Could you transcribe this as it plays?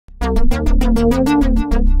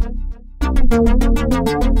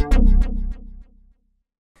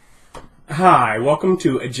Hi, welcome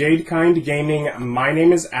to Jadekind Gaming. My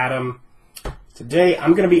name is Adam. Today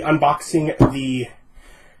I'm going to be unboxing the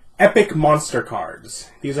Epic Monster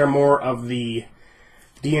cards. These are more of the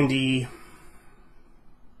D&D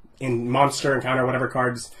in Monster Encounter whatever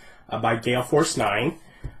cards by Gale Force 9.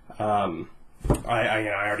 I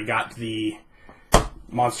already got the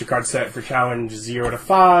monster card set for challenge 0 to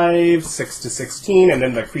 5, 6 to 16, and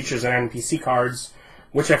then the creatures and NPC cards,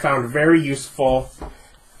 which I found very useful.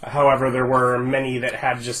 However, there were many that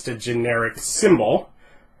had just a generic symbol.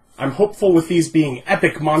 I'm hopeful with these being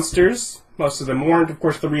epic monsters. Most of them weren't. Of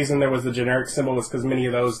course, the reason there was the generic symbol was because many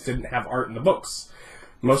of those didn't have art in the books.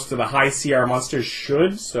 Most of the high CR monsters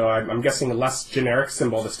should, so I'm guessing a less generic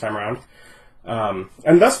symbol this time around.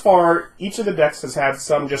 And thus far, each of the decks has had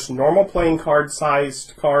some just normal playing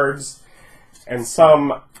card-sized cards and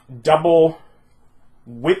some double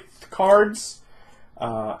width cards.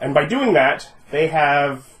 And by doing that, they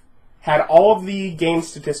have had all of the game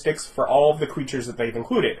statistics for all of the creatures that they've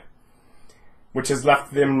included, which has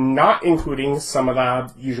left them not including some of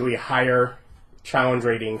the usually higher challenge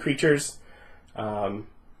rating creatures,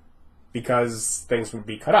 because things would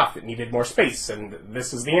be cut off. It needed more space, and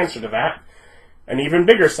this is the answer to that. An even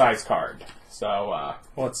bigger size card. So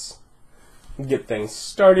let's get things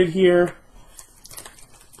started here.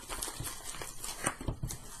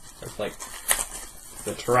 There's like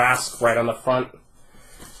the Tarrasque right on the front.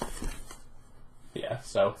 Yeah,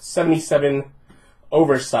 so 77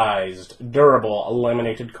 oversized, durable,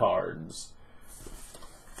 laminated cards.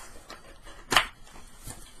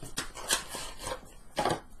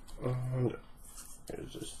 And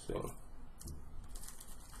here's this thing.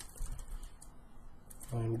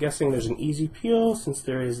 I'm guessing there's an easy peel since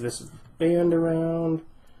there is this band around.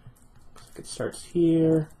 Looks like it starts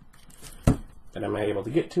here. But am I able to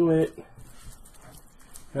get to it?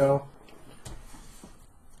 No.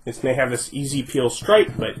 This may have this easy peel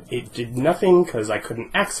stripe, but it did nothing because I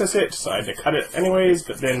couldn't access it, so I had to cut it anyways,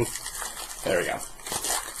 but then, there we go.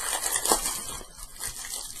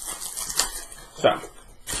 So,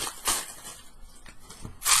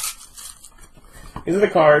 these are the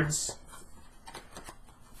cards.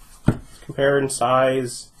 Compare in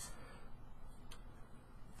size.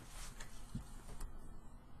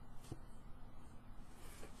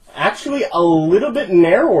 Actually, a little bit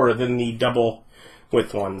narrower than the double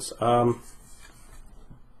width ones. Yeah,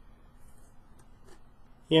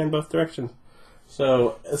 in both directions.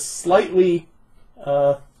 So, slightly,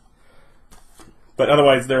 but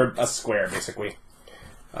otherwise they're a square, basically.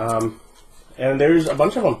 And there's a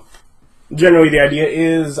bunch of them. Generally, the idea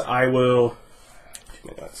is I will...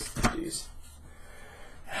 2 minutes. Jeez.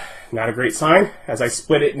 Not a great sign, as I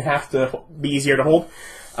split it in half to be easier to hold.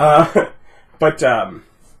 But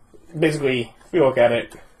basically, if you look at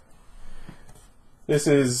it, this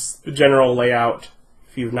is the general layout.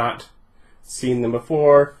 If you've not seen them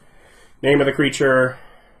before, name of the creature,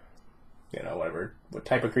 what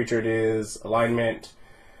type of creature it is, alignment,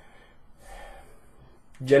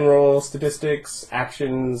 general statistics,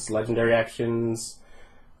 actions, legendary actions,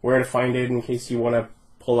 where to find it in case you want to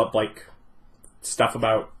pull up like stuff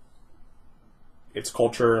about its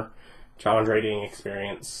culture, challenge rating,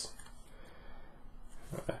 experience,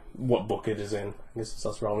 what book it is in. I guess it's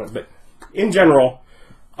less relevant, but in general,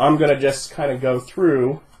 I'm going to just kind of go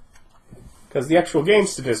through, because the actual game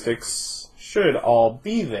statistics should all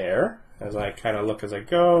be there, as I kind of look as I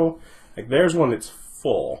go. Like, there's one that's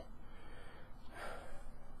full.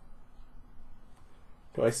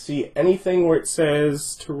 Do I see anything where it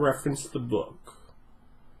says to reference the book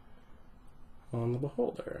on the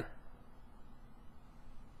beholder?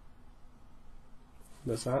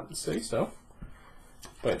 Does not say so.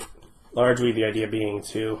 But largely the idea being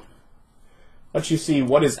to let you see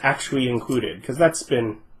what is actually included, because that's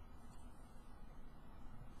been...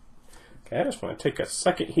 Okay, I just want to take a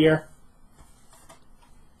second here.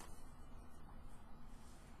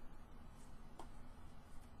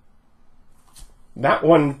 That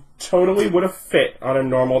one totally would have fit on a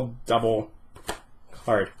normal double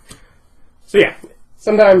card. So yeah,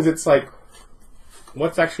 sometimes it's like,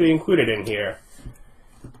 what's actually included in here?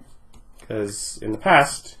 Because in the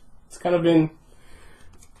past, it's kind of been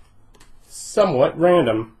somewhat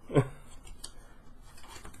random.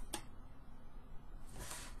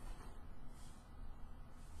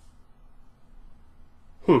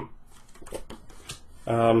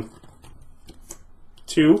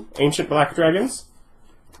 Two ancient black dragons.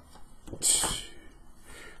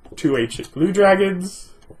 2 ancient blue dragons.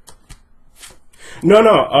 No.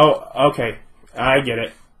 Oh, okay. I get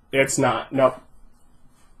it. It's not. No.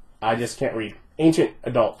 I just can't read. Ancient,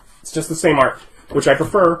 adult. It's just the same art, which I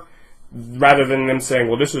prefer, rather than them saying,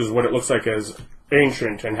 well, this is what it looks like as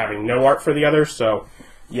ancient and having no art for the other. So,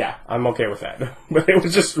 yeah, I'm okay with that. But it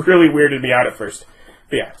was just really weirded me out at first.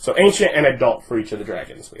 But yeah, so ancient and adult for each of the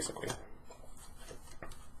dragons, basically.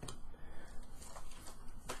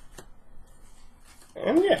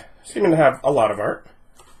 And yeah, seeming to have a lot of art.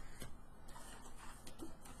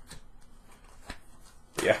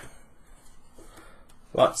 Yeah.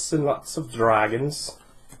 Lots and lots of dragons.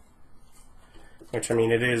 Which, I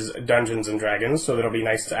mean, it is Dungeons and Dragons, so it'll be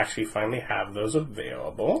nice to actually finally have those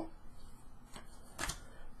available.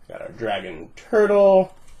 Got our dragon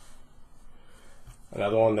turtle.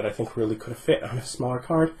 Another one that I think really could have fit on a smaller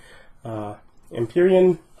card.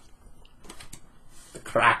 Empyrean. The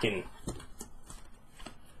Kraken.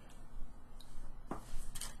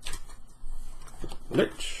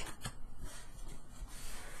 Lich.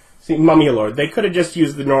 See, Mummy Lord. They could have just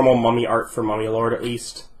used the normal mummy art for Mummy Lord, at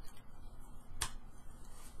least.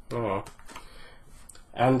 Oh.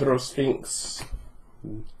 Androsphinx.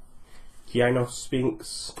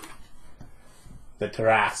 Gynosphinx. The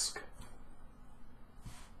Tarrasque.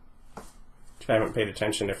 Which I haven't paid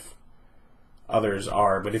attention if others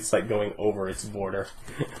are, but it's like going over its border.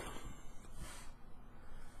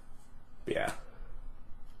 Yeah.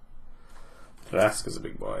 Tarrasque is a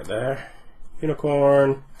big boy there.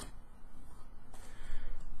 Unicorn.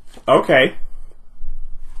 Okay.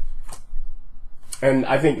 And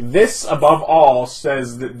I think this, above all,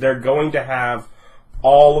 says that they're going to have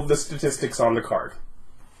all of the statistics on the card.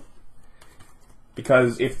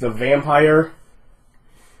 Because if the vampire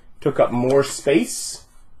took up more space,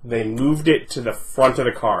 they moved it to the front of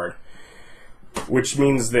the card. Which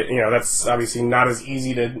means that, you know, that's obviously not as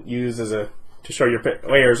easy to use as to show your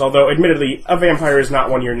players. Although, admittedly, a vampire is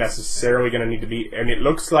not one you're necessarily going to need to be. And it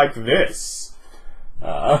looks like this.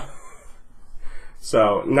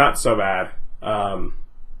 So, not so bad.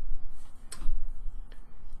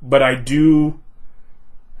 But I do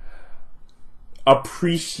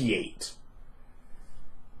appreciate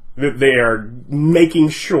that they are making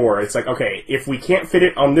sure, it's like, okay, if we can't fit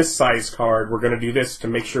it on this size card, we're going to do this to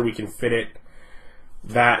make sure we can fit it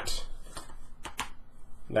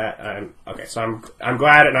okay, so I'm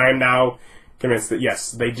glad, and I am now convinced that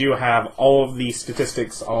yes, they do have all of the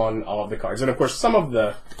statistics on all of the cards. And of course, some of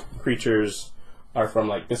the creatures are from,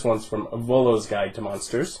 like, this one's from Volo's Guide to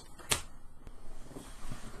Monsters.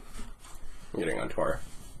 Getting onto our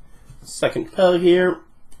second pile here.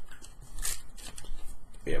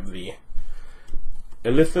 We have the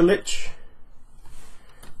Elithalich,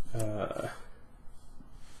 the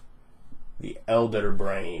Elder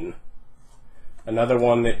Brain. Another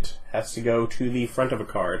one that has to go to the front of a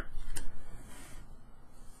card.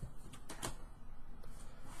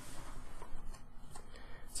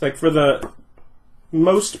 It's like, for the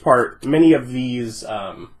most part, many of these,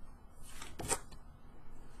 like,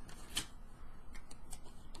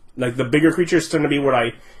 the bigger creatures tend to be what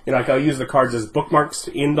like, I'll use the cards as bookmarks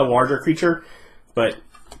in the larger creature, but,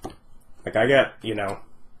 like, I get,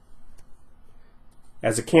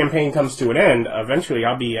 as a campaign comes to an end, eventually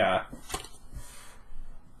I'll be,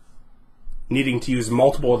 needing to use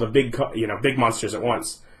multiple of the big monsters at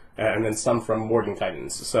once, and then some from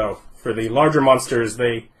Mordenkainen's. So, for the larger monsters,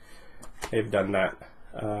 they've done that.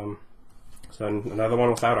 So, another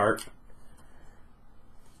one without art.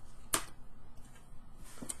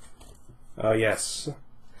 Yes.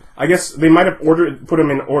 I guess they might have put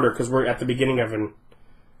them in order, because we're at the beginning of an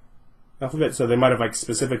alphabet, so they might have, like,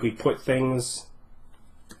 specifically put things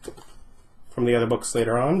from the other books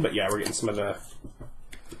later on. But yeah, we're getting some of the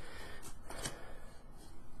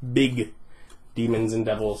big demons and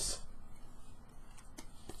devils.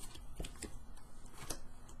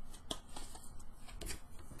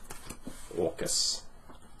 Orcus.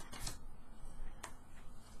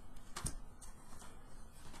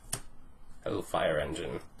 Hellfire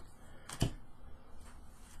Engine.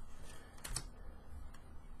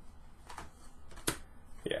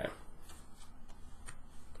 Yeah.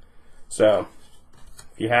 So,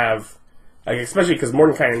 if you have, like, especially because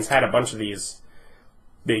Mordenkainen's had a bunch of these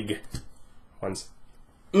big ones.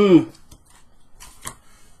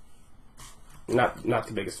 Not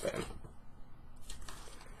the biggest fan.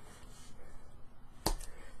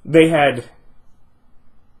 They had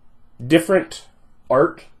different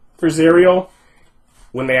art for Zerial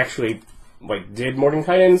when they actually, like, did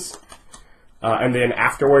Mordenkainen's, and then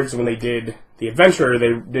afterwards when they did the Adventurer,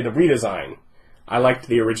 they did a redesign. I liked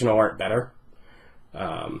the original art better,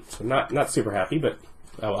 so not super happy, but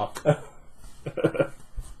oh well.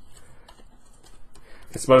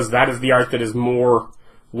 I suppose that is the art that is more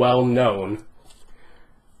well known.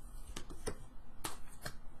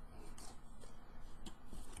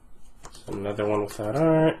 Another one without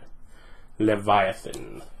art.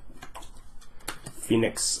 Leviathan.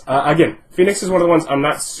 Phoenix. Again, Phoenix is one of the ones I'm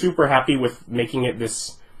not super happy with making it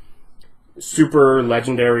this super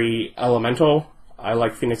legendary elemental. I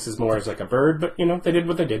like Phoenixes more as like a bird, but you know, they did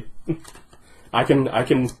what they did. I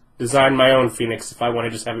can design my own Phoenix if I want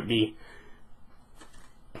to just have it be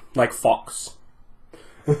like Fox.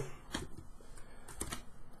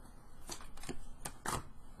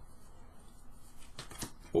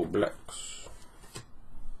 Oblex.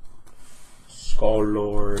 Skull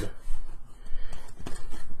Lord.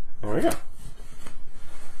 There we go.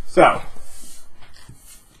 So,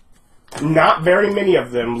 not very many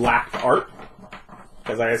of them lacked art.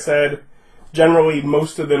 As I said, generally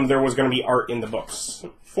most of them there was going to be art in the books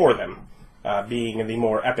for them, being the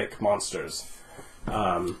more epic monsters.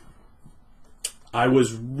 I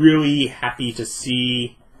was really happy to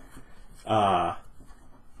see the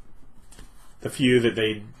few that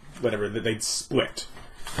they'd split.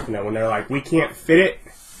 You know, when they're like, we can't fit it,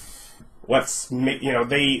 let's make, you know,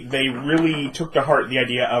 they really took to heart the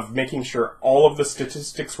idea of making sure all of the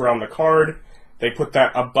statistics were on the card. They put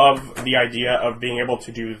that above the idea of being able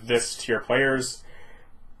to do this to your players,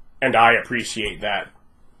 and I appreciate that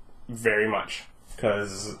very much,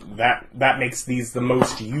 because that makes these the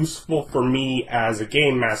most useful for me as a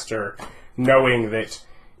game master, knowing that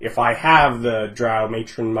if I have the Drow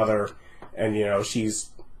Matron Mother, and, you know,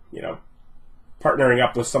 she's, you know, partnering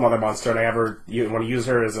up with some other monster, and I ever want to use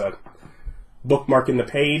her as a bookmark in the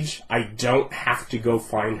page, I don't have to go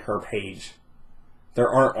find her page. There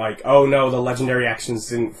aren't like, oh no, the legendary actions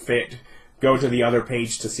didn't fit, go to the other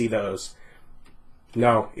page to see those.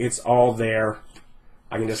 No, it's all there.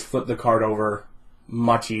 I can just flip the card over.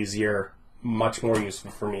 Much easier, much more useful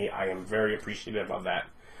for me. I am very appreciative of that.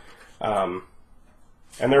 And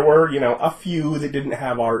there were, you know, a few that didn't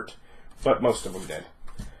have art, but most of them did.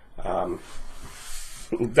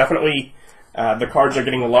 Definitely, the cards are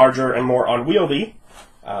getting larger and more unwieldy,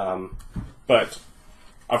 but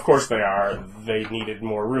of course they are. They needed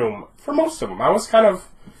more room for most of them. I was kind of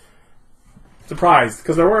surprised,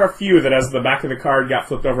 because there were a few that as the back of the card got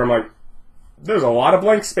flipped over, I'm like, there's a lot of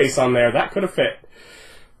blank space on there. That could have fit.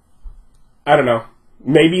 I don't know.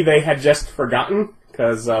 Maybe they had just forgotten,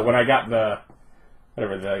 because when I got the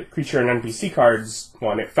creature and NPC cards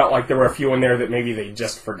one, it felt like there were a few in there that maybe they'd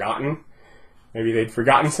just forgotten. Maybe they'd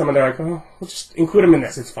forgotten some, and they're like, oh, we'll just include them in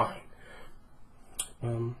this, it's fine.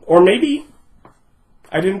 Or maybe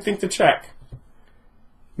I didn't think to check.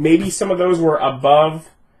 Maybe some of those were above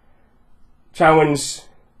challenge,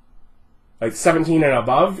 like 17 and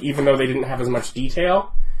above, even though they didn't have as much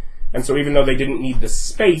detail. And so even though they didn't need the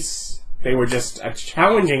space, they were just a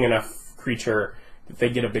challenging enough creature that they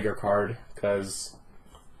get a bigger card, because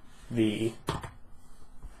the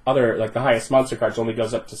other, like the highest monster cards only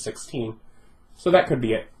goes up to 16. So that could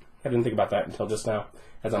be it. I didn't think about that until just now,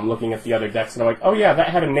 as I'm looking at the other decks, and I'm like, oh yeah, that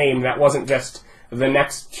had a name. That wasn't just the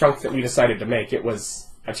next chunk that we decided to make. It was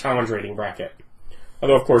a challenge rating bracket.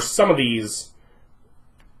 Although, of course, some of these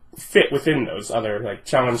fit within those other, like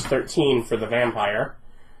challenge 13 for the vampire,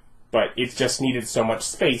 but it just needed so much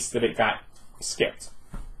space that it got skipped.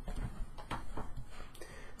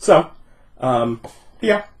 So,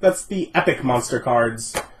 yeah, that's the epic monster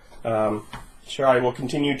cards. Sure, I will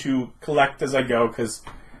continue to collect as I go, because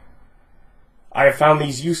I have found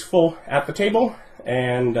these useful at the table,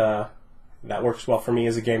 and that works well for me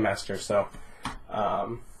as a game master. So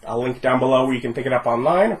I'll link down below where you can pick it up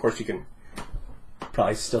online. Of course, you can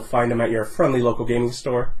probably still find them at your friendly local gaming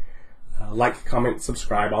store. Like, comment,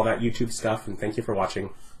 subscribe, all that YouTube stuff, and thank you for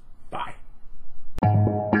watching. Bye.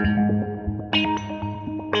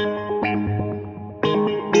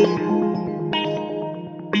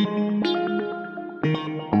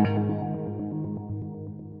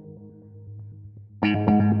 You